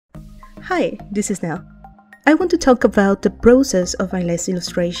Hi, this is Nell. I want to talk about the process of eyelash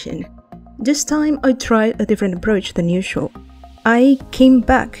illustration. This time I tried a different approach than usual. I came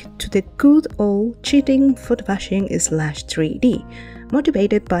back to the good old cheating photobashing slash 3D,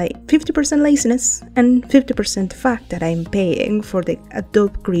 motivated by 50% laziness and 50% the fact that I'm paying for the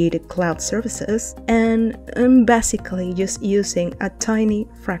Adobe Creative Cloud services and I'm basically just using a tiny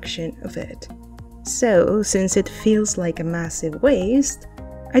fraction of it. So, since it feels like a massive waste,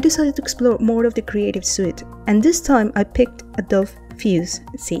 I decided to explore more of the Creative Suite, and this time I picked Adobe Fuse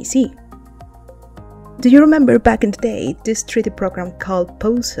CC. Do you remember back in the day this 3D program called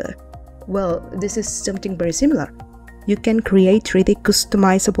Poser? Well, this is something very similar. You can create 3D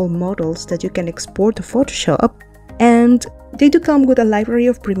customizable models that you can export to Photoshop, and they do come with a library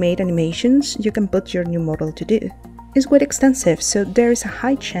of pre-made animations you can put your new model to do. It's quite extensive, so there is a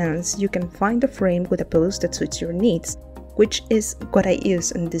high chance you can find a frame with a pose that suits your needs, which is what I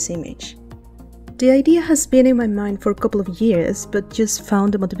use in this image. The idea has been in my mind for a couple of years, but just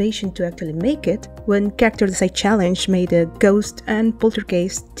found the motivation to actually make it when Character Design Challenge made a Ghost and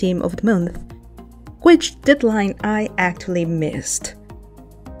Poltergeist theme of the month, which deadline I actually missed.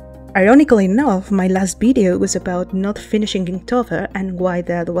 Ironically enough, my last video was about not finishing Inktober and why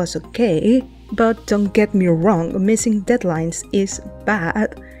that was okay, but don't get me wrong, missing deadlines is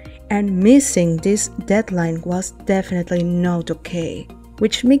bad. And missing this deadline was definitely not okay,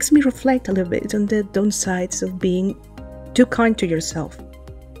 which makes me reflect a little bit on the downsides of being too kind to yourself.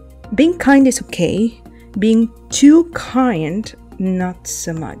 Being kind is okay, being too kind, not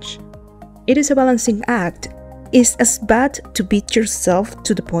so much. It is a balancing act. It's as bad to beat yourself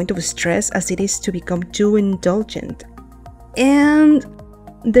to the point of stress as it is to become too indulgent. And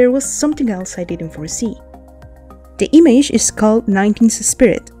there was something else I didn't foresee. The image is called 90's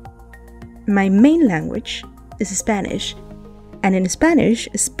Spirit. My main language is Spanish, and in Spanish,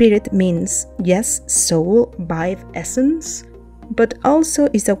 spirit means yes, soul, vibe, essence, but also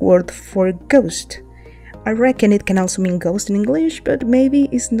is a word for ghost. I reckon it can also mean ghost in English, but maybe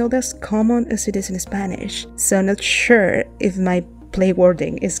it's not as common as it is in Spanish, so I'm not sure if my play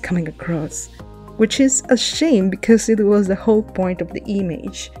wording is coming across, which is a shame because it was the whole point of the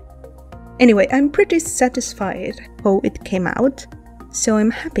image. Anyway, I'm pretty satisfied how it came out, so I'm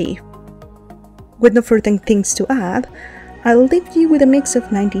happy. With no further things to add, I'll leave you with a mix of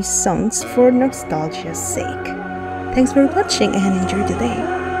 90s songs for nostalgia's sake. Thanks for watching and enjoy the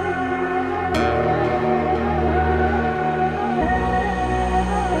day.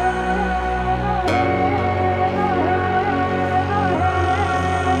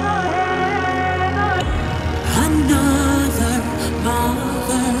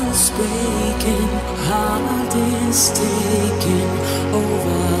 Breaking, heart is taking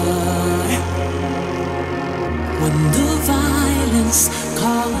over. When the violence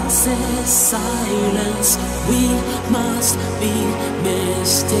causes silence, we must be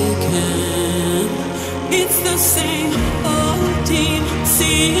mistaken. It's the same old team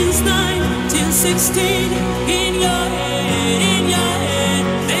since 1916. In your head,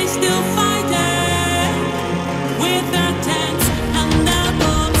 they still fighting with their tanks and their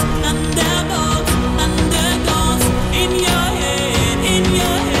bombs.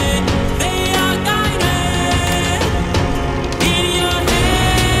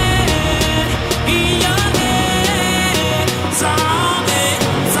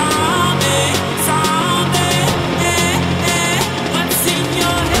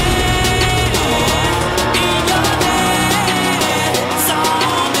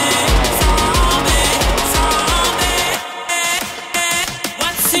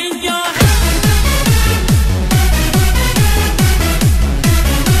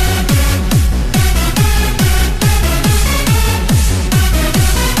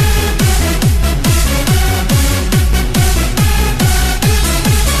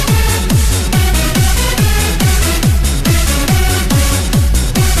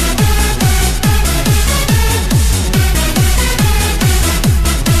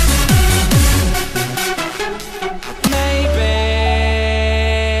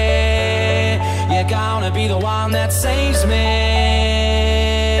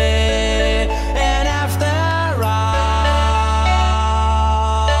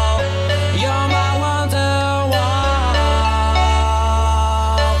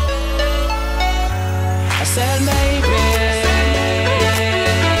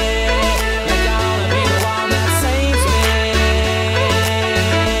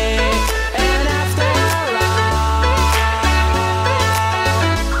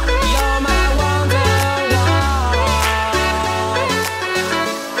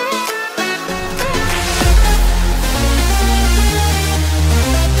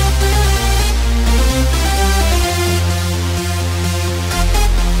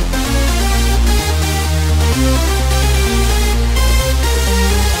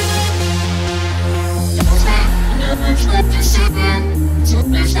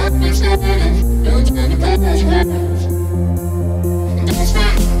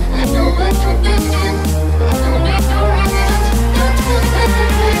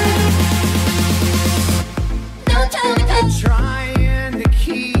 Trying to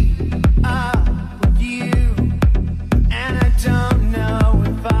keep up with you, and I don't know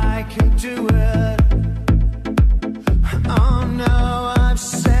if I can do it. Oh no, I've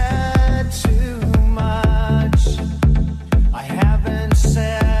said too much. I haven't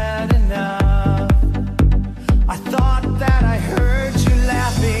said enough. I thought that I heard you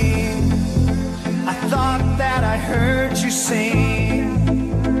laughing. I thought that I heard you sing.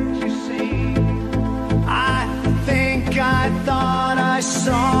 I thought I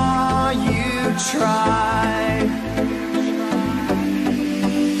saw you try.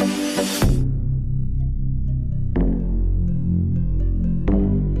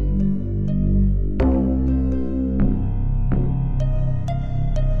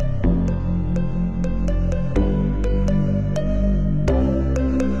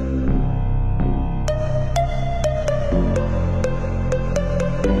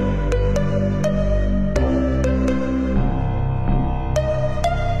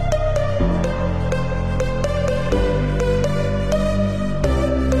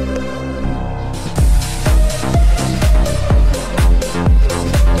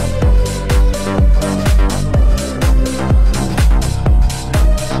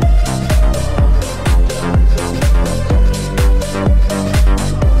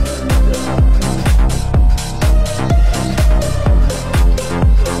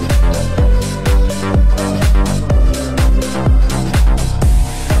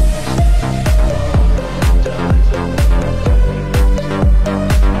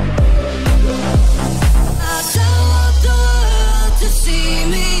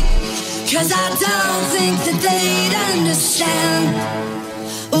 Cause I don't think that they'd understand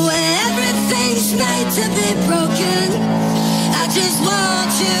when everything's made to be broken. I just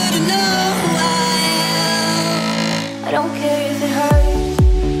want you to know who I am. I don't care if it hurts.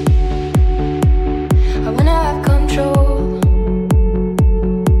 I wanna have control.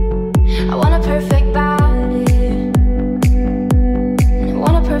 I want a perfect body, I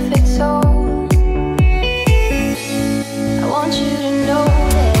want a perfect soul. I want you to know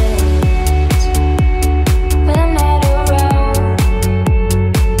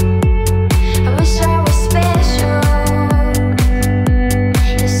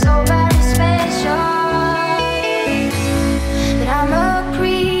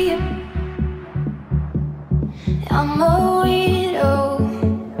I'm a weirdo.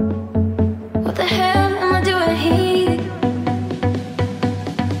 What the hell am I doing here?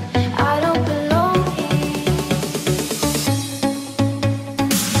 I don't belong here.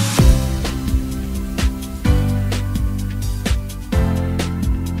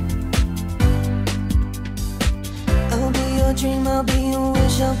 I'll be your dream, I'll be your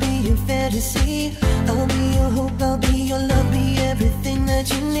wish, I'll be your fantasy. I'll be your hope, I'll be your love, be everything that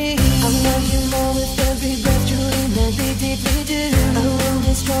you need. I'll love you more with every breath, truly, madly, deeply do. I will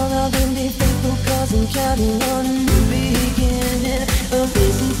be strong, I will be faithful, cause I'm counting on you.